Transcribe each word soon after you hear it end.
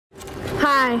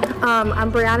Hi, I'm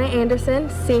Brianna Anderson,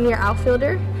 senior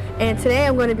outfielder, and today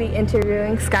I'm going to be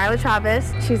interviewing Skylar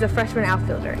Chavez. She's a freshman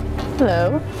outfielder.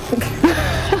 Hello.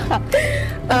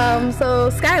 So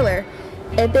Skylar,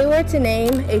 if they were to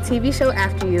name a TV show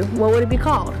after you, what would it be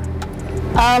called?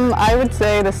 I would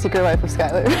say The Secret Life of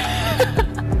Skylar.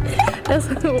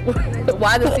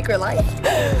 Why The Secret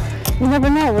Life? You never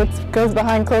know what goes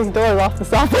behind closed doors off the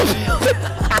softball field.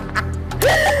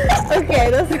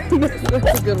 Okay, that's a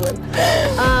good one.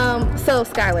 So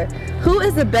Skylar, who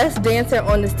is the best dancer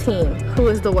on this team? Who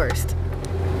is the worst?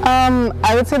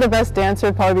 I would say the best dancer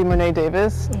would probably be Monet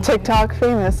Davis. TikTok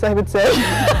famous, I would say.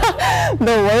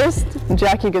 The worst,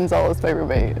 Jackie Gonzalez, my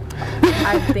roommate.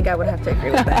 I think I would have to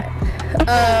agree with that.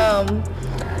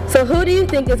 So who do you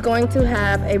think is going to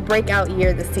have a breakout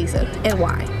year this season, and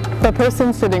why? The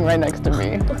person sitting right next to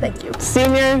me. Well, thank you.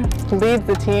 Senior, leads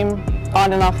the team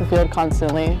on and off the field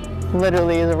constantly.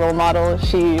 Literally is a role model.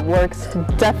 She works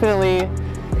definitely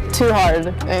too hard,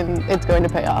 and it's going to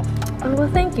pay off. Oh,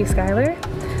 well, thank you, Skylar.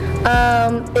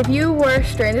 If you were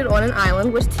stranded on an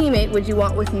island, which teammate would you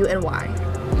want with you and why?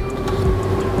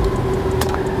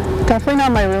 Definitely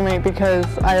not my roommate because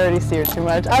I already see her too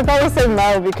much. I'd probably say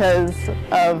Mel because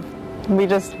we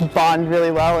just bond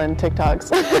really well in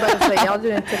TikToks. Y'all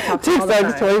doing TikToks all the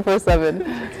time. TikToks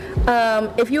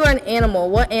 24/7. If you were an animal,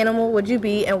 what animal would you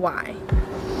be and why?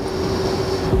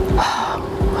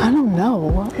 I don't know.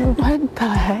 What the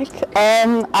heck?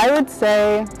 I would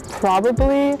say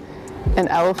probably an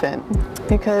elephant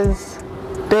because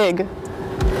big,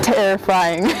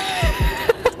 terrifying.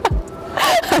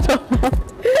 I don't know.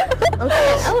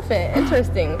 Okay, an elephant.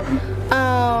 Interesting.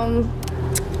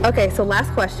 Okay, so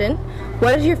last question.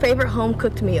 What is your favorite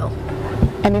home-cooked meal?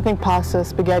 Anything pasta,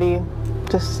 spaghetti,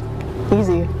 just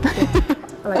easy.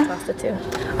 I like pasta too.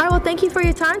 All right, well, thank you for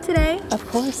your time today. Of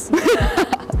course.